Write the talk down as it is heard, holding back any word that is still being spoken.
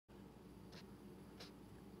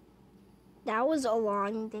that was a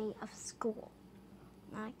long day of school.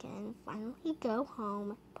 I can finally go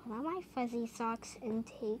home, put on my fuzzy socks, and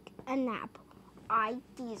take a nap. I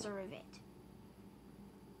deserve it.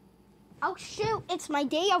 Oh shoot, it's my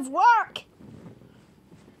day of work!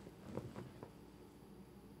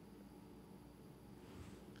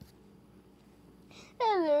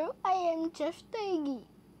 Hello, I am Chef Tiggy.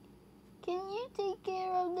 Can you take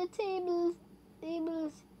care of the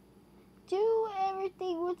tables? Do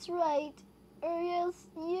everything what's right, or else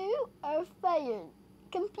you are fired.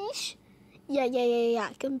 Capiche? Yeah,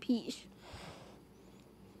 capiche.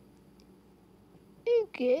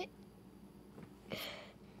 Okay.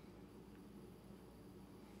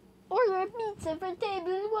 Order pizza for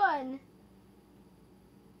table 1.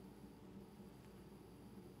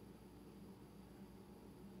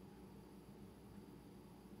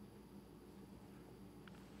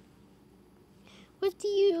 What do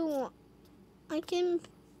you want? What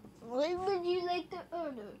would you like to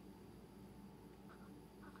order?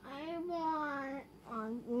 I want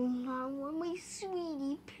what my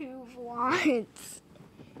sweetie Pooh wants.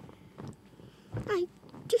 I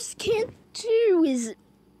just can't choose.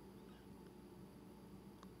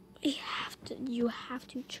 You have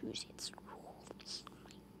to choose. It's rules.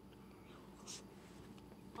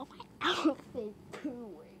 Oh, my outfit.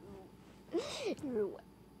 You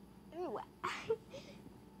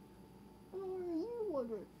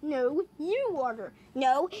order. No, you order.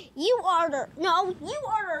 No, you order. No, you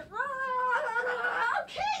order.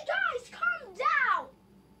 Okay, guys, calm down.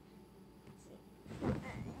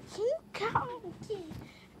 Can you come?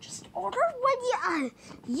 Just order what you.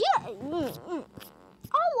 Yeah.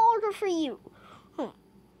 I'll order for you.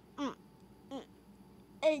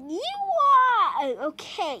 You want?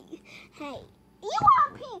 Okay. Hey, you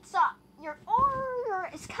want pizza? Your order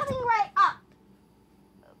is coming right up.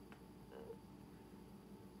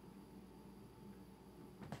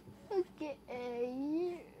 Okay,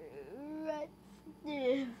 right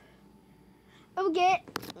there. Okay,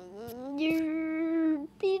 your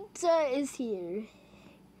pizza is here.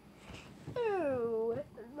 Oh,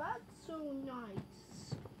 that's so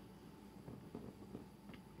nice.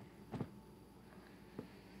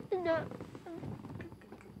 No.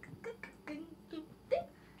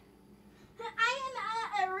 I am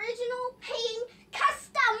an original paying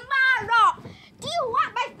customer. Do you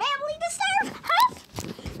want my family to starve? Huh?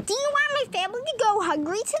 Do you want my family to go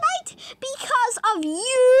hungry tonight because of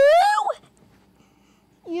you?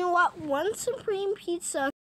 You want 1 supreme pizza.